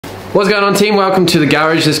What's going on, team? Welcome to the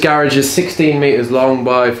garage. This garage is 16 meters long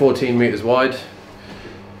by 14 meters wide.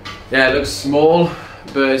 Yeah, it looks small,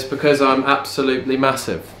 but it's because I'm absolutely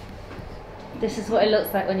massive. This is what it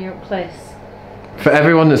looks like when you're up close. For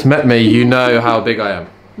everyone that's met me, you know how big I am.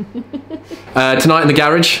 Tonight in the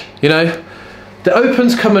garage, you know, the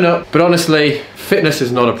Open's coming up, but honestly, fitness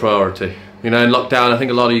is not a priority. You know, in lockdown, I think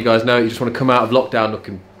a lot of you guys know it, you just want to come out of lockdown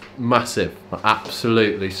looking massive, like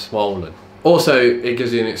absolutely swollen. Also, it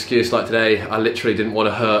gives you an excuse. Like today, I literally didn't want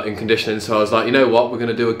to hurt in conditioning, so I was like, you know what, we're going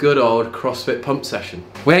to do a good old CrossFit pump session.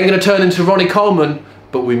 We ain't going to turn into Ronnie Coleman,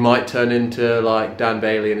 but we might turn into like Dan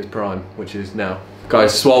Bailey in his prime, which is now.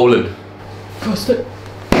 Guys, swollen. CrossFit.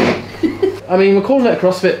 I mean, we're calling it a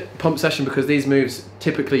CrossFit pump session because these moves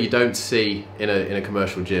typically you don't see in a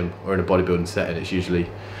commercial gym or in a bodybuilding setting. It's usually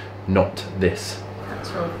not this. That's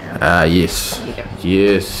rolled down. Ah, yes.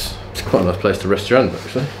 Yes. It's quite a nice place to rest your hands,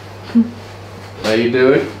 actually. How you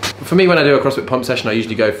doing? For me, when I do a CrossFit pump session, I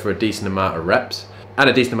usually go for a decent amount of reps and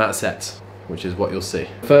a decent amount of sets, which is what you'll see.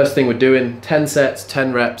 First thing we're doing, 10 sets,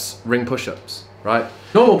 10 reps, ring push-ups, right?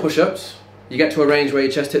 Normal push-ups, you get to a range where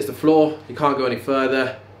your chest hits the floor, you can't go any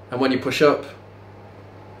further, and when you push up,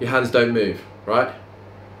 your hands don't move, right?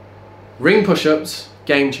 Ring push-ups,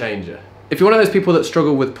 game changer. If you're one of those people that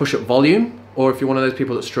struggle with push-up volume, or if you're one of those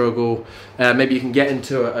people that struggle, maybe you can get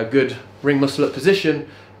into a good ring muscle-up position,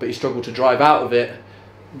 but you struggle to drive out of it,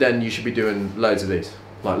 then you should be doing loads of these,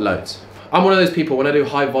 like loads. I'm one of those people, when I do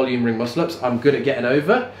high volume ring muscle-ups, I'm good at getting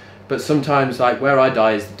over, but sometimes like where I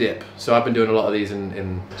die is the dip. So I've been doing a lot of these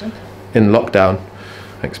in lockdown.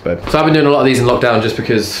 Thanks, babe. So I've been doing a lot of these in lockdown just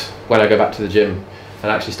because when I go back to the gym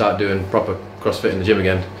and actually start doing proper CrossFit in the gym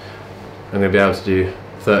again, I'm gonna be able to do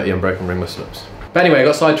 30 unbroken ring muscle-ups. But anyway, I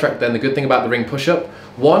got sidetracked then. The good thing about the ring push-up,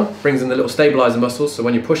 one, brings in the little stabilizer muscles, so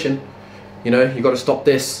when you're pushing, you know, you got to stop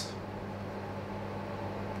this.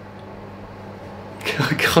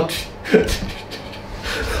 God,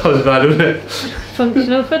 that was bad, wasn't it?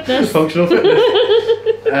 Functional fitness. Functional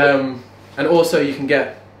fitness. And also you can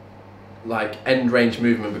get like end range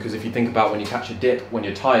movement, because if you think about when you catch a dip, when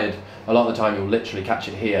you're tired, a lot of the time you'll literally catch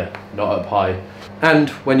it here, not up high. And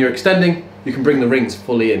when you're extending, you can bring the rings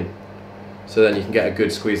fully in. So then you can get a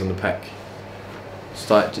good squeeze on the pec.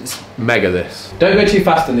 It's mega this. Don't go too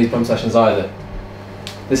fast in these pump sessions either.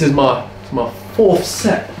 This is my fourth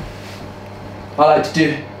set. I like to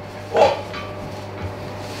do. Oh.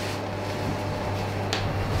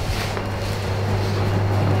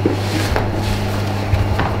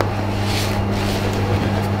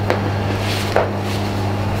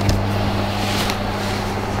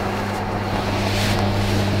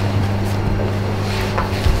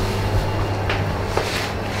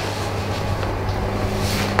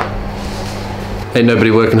 Ain't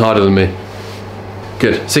nobody working harder than me.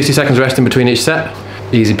 Good. 60 seconds rest in between each set.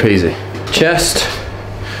 Easy peasy. Chest,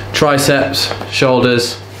 triceps,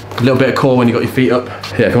 shoulders, a little bit of core when you got your feet up.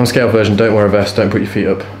 Yeah, if you want a scale version, don't wear a vest, don't put your feet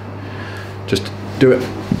up. Just do it.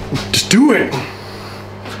 Just do it!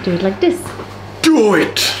 Do it like this. Do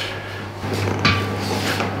it!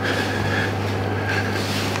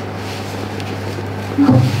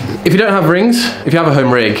 If you don't have rings, if you have a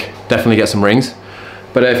home rig, definitely get some rings.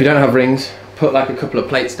 But if you don't have rings, put like a couple of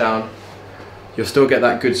plates down. You'll still get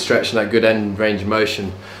that good stretch and that good end range of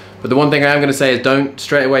motion. But the one thing I am going to say is don't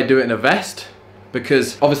straight away do it in a vest,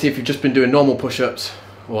 because obviously if you've just been doing normal push-ups,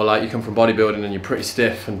 or like you come from bodybuilding and you're pretty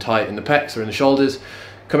stiff and tight in the pecs or in the shoulders,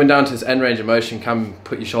 coming down to this end range of motion can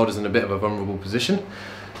put your shoulders in a bit of a vulnerable position.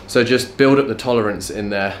 So just build up the tolerance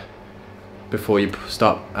in there before you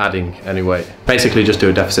start adding any weight. Basically just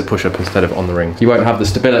do a deficit push-up instead of on the ring. You won't have the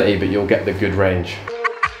stability, but you'll get the good range.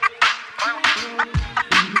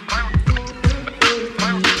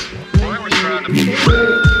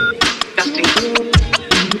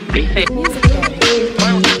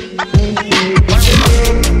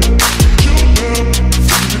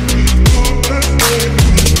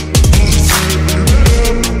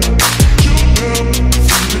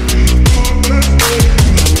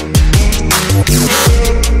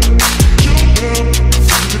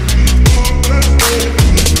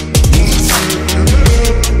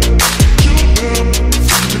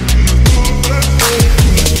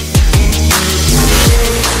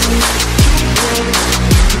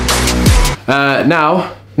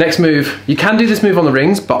 Now, next move, you can do this move on the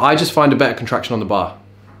rings, but I just find a better contraction on the bar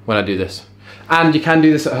when I do this. And you can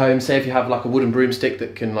do this at home, say if you have like a wooden broomstick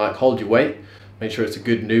that can like hold your weight, make sure it's a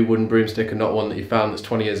good new wooden broomstick and not one that you found that's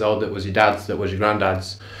 20 years old that was your dad's, that was your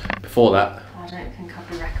granddad's before that. I don't think I'll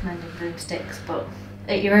be recommending broomsticks, but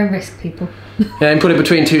at your own risk, people. Yeah, and put it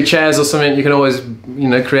between two chairs or something. You can always, you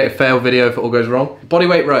know, create a fail video if it all goes wrong.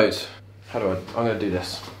 Bodyweight rows. I'm gonna do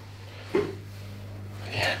this.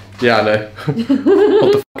 Yeah, I know.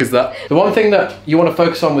 What the fuck is that? The one thing that you want to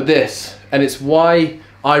focus on with this, and it's why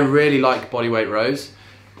I really like bodyweight rows,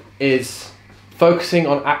 is focusing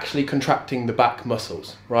on actually contracting the back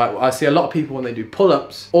muscles, right? I see a lot of people when they do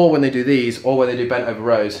pull-ups, or when they do these, or when they do bent over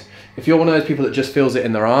rows. If you're one of those people that just feels it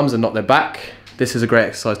in their arms and not their back, this is a great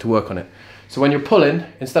exercise to work on it. So when you're pulling,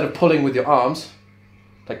 instead of pulling with your arms,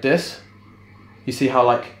 like this, you see how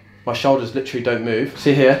like my shoulders literally don't move.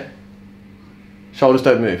 See here? Shoulders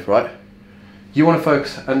don't move, right? You want to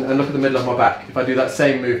focus and look at the middle of my back. If I do that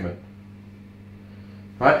same movement,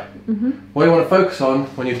 right? What you want to focus on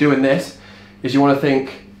when you're doing this is you want to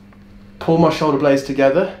think, pull my shoulder blades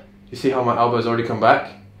together. You see how my elbows already come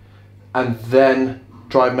back? And then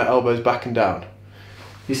drive my elbows back and down.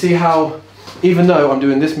 You see how, even though I'm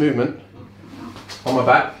doing this movement on my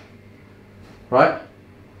back, right?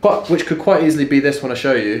 But which could quite easily be this when I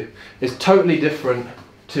show you, is totally different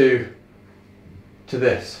to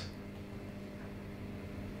this.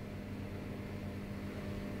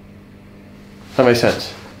 That makes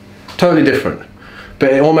sense. Totally different.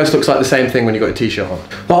 But it almost looks like the same thing when you've got a t-shirt on.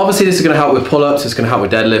 Well, obviously this is going to help with pull-ups, it's going to help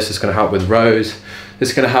with deadlifts, it's going to help with rows,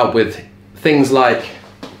 it's going to help with things like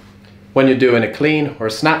when you're doing a clean or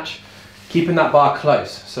a snatch, keeping that bar close.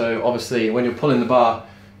 So obviously when you're pulling the bar,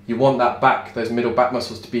 you want that back, those middle back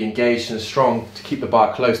muscles to be engaged and strong to keep the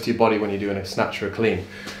bar close to your body when you're doing a snatch or a clean.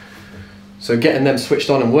 So getting them switched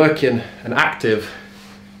on and working and active,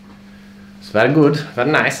 it's very good, very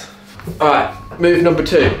nice. All right, move number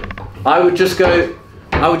 2. I would just go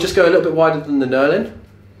a little bit wider than the knurling,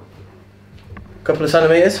 a couple of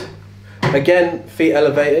centimeters. Again, feet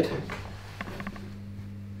elevated,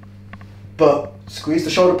 but squeeze the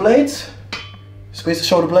shoulder blades,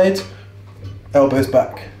 elbows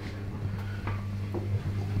back.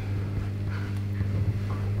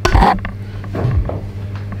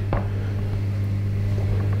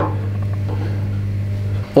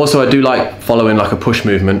 Also, I do like following like a push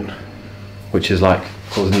movement, which is like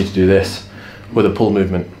causing you to do this, with a pull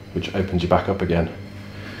movement, which opens you back up again.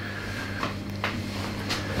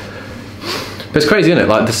 But it's crazy, isn't it?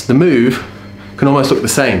 Like this, the move can almost look the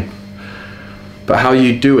same, but how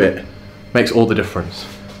you do it makes all the difference.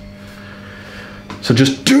 So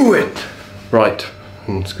just do it right,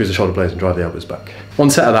 and squeeze the shoulder blades and drive the elbows back. One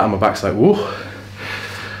set of that and my back's like, woo.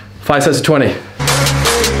 5 sets of 20.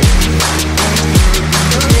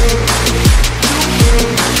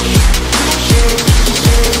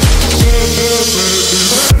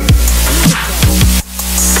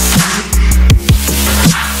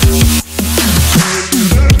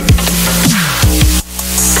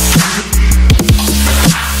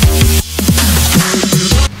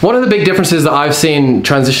 One of the big differences that I've seen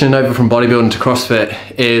transitioning over from bodybuilding to CrossFit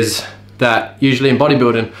is that usually in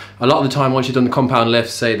bodybuilding, a lot of the time once you've done the compound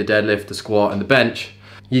lifts, say the deadlift, the squat and the bench,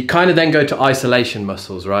 you kind of then go to isolation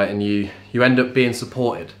muscles, right? And you end up being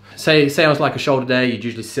supported. Say on like a shoulder day, you'd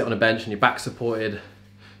usually sit on a bench and your back supported,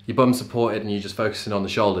 your bum supported, and you're just focusing on the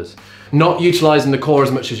shoulders. Not utilizing the core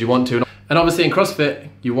as much as you want to. And obviously in CrossFit,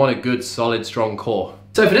 you want a good, solid, strong core.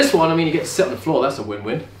 So for this one, I mean, you get to sit on the floor, that's a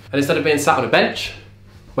win-win. And instead of being sat on a bench,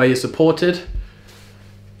 where you're supported,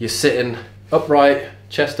 you're sitting upright,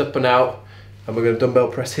 chest up and out, and we're going to dumbbell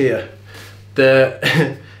press here.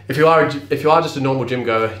 If you are just a normal gym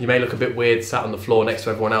goer, you may look a bit weird sat on the floor next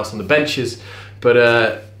to everyone else on the benches,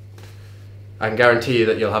 but I can guarantee you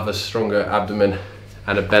that you'll have a stronger abdomen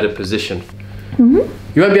and a better position. You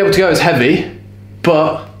won't be able to go as heavy,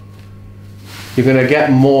 but you're going to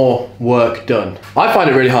get more work done. I find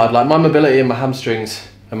it really hard, like my mobility in my hamstrings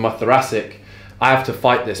and my thoracic, I have to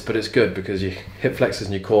fight this, but it's good because your hip flexors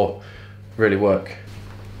and your core really work.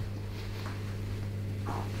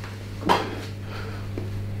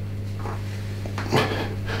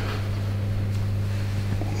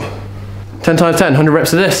 Ten times 10, 100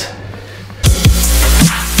 reps of this.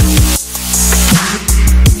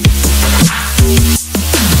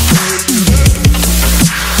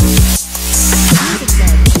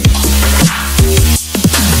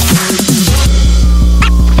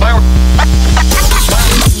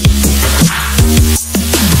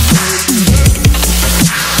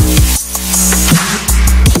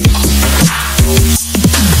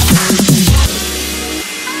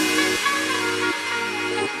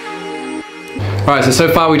 Alright,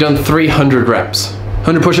 so far we've done 300 reps.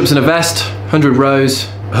 100 push-ups in a vest, 100 rows,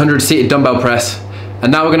 100 seated dumbbell press,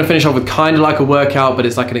 and now we're going to finish off with kind of like a workout, but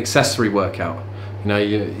it's like an accessory workout. You know,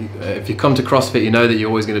 if you come to CrossFit, you know that you're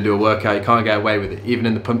always going to do a workout, you can't get away with it, even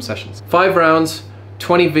in the pump sessions. 5 rounds,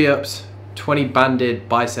 20 V-ups, 20 banded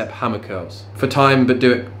bicep hammer curls. For time, but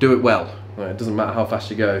do it well. It doesn't matter how fast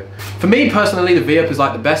you go. For me personally, the V-up is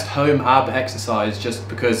like the best home ab exercise just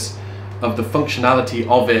because of the functionality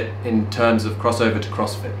of it in terms of crossover to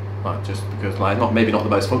CrossFit. Like, just because, like, maybe not the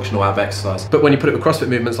most functional ab exercise, but when you put it with CrossFit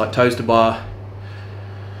movements like toes to bar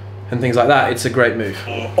and things like that, it's a great move.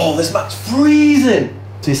 Oh, this mat's freezing!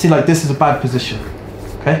 So you see, like, this is a bad position,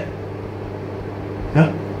 okay?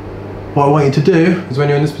 Yeah? What I want you to do is when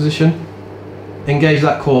you're in this position, engage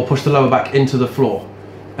that core, push the lower back into the floor.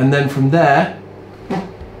 And then from there,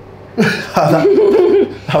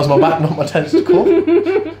 that was my back, not my tentacle.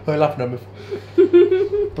 What are you laughing at me?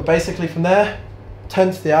 But basically from there,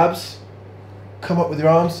 tense the abs, come up with your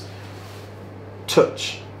arms,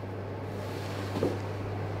 touch.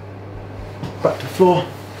 Back to the floor.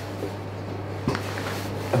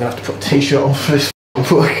 I'm gonna have to put a t-shirt on for this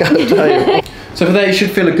workout. So for there you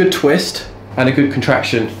should feel a good twist and a good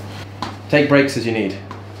contraction. Take breaks as you need.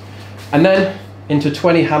 And then into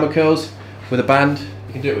 20 hammer curls with a band.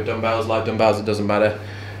 You can do it with dumbbells, light dumbbells, it doesn't matter.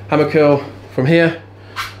 Hammer curl from here,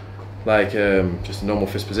 like just a normal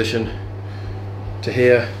fist position, to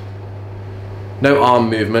here. No arm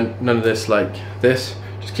movement, none of this like this.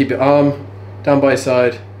 Just keep your arm down by your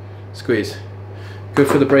side, squeeze. Good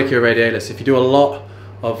for the brachioradialis. If you do a lot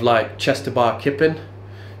of like chest to bar kipping,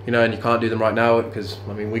 you know, and you can't do them right now because,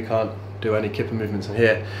 I mean, we can't do any kipping movements in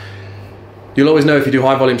here. You'll always know if you do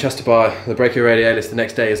high volume chest to bar, the brachioradialis the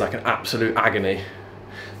next day is like an absolute agony.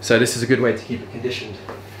 So this is a good way to keep it conditioned.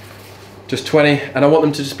 Just 20, and I want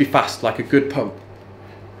them to just be fast, like a good pump.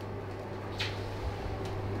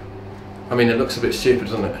 I mean, it looks a bit stupid,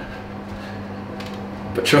 doesn't it?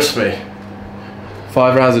 But trust me,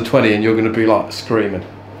 5 rounds of 20 and you're gonna be like screaming.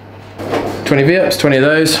 20 V-ups, 20 of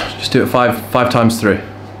those, just do it five times through.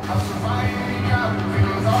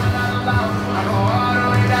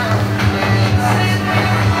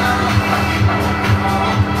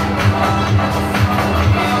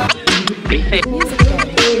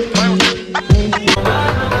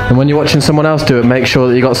 And when you're watching someone else do it, make sure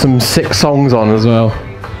that you got some sick songs on as well.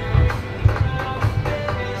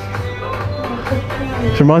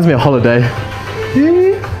 It reminds me of Holiday.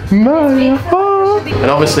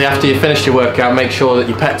 And obviously after you finish your workout, make sure that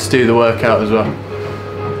your pets do the workout as well.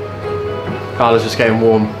 Carla's just getting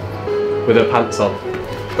warm with her pants on.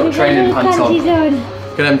 Got training pants on. Look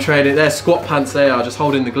at them training, they're squat pants they are, just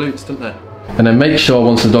holding the glutes, don't they? And then make sure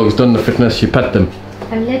once the dog's done the fitness, you pet them.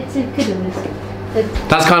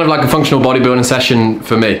 That's kind of like a functional bodybuilding session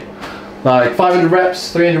for me. Like 500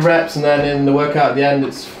 reps, 300 reps, and then in the workout at the end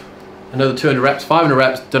it's another 200 reps, 500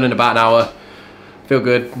 reps, done in about an hour. Feel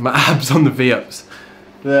good, my abs on the V-ups.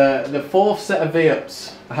 The 4th set of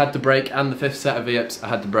V-ups I had to break, and the 5th set of V-ups I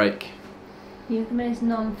had to break. You have the most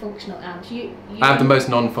non-functional abs. I have the most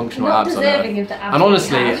non-functional abs on earth. And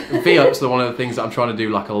honestly, V-ups are one of the things that I'm trying to do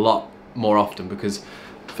like a lot more often, because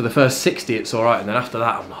for the first 60 it's alright, and then after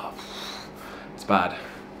that I'm like, it's bad.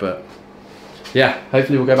 But yeah,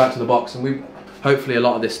 hopefully we'll go back to the box, and hopefully a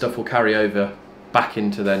lot of this stuff will carry over back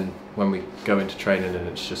into then when we go into training, and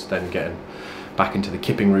it's just then getting back into the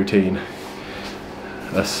kipping routine.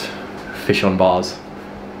 Us fish on bars.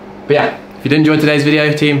 But yeah, if you did enjoy today's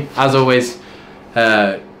video, team, as always,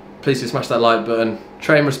 please do smash that like button.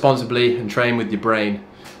 Train responsibly and train with your brain.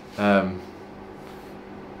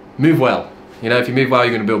 Move well. You know, if you move well,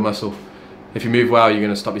 you're going to build muscle. If you move well, you're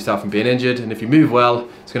going to stop yourself from being injured. And if you move well,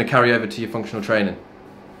 it's going to carry over to your functional training.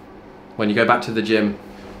 When you go back to the gym,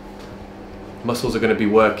 muscles are going to be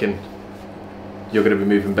working, you're going to be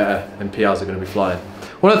moving better, and PRs are going to be flying.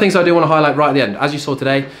 One of the things I do want to highlight right at the end, as you saw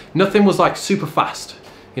today, nothing was like super fast.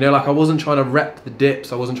 You know, like I wasn't trying to rep the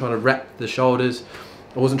dips, I wasn't trying to rep the shoulders,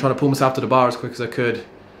 I wasn't trying to pull myself to the bar as quick as I could.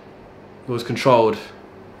 It was controlled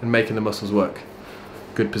and making the muscles work.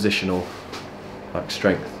 Good positional, like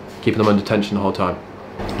strength. Keeping them under tension the whole time.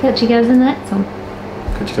 Catch you guys in the next one.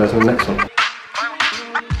 Catch you guys in the next one.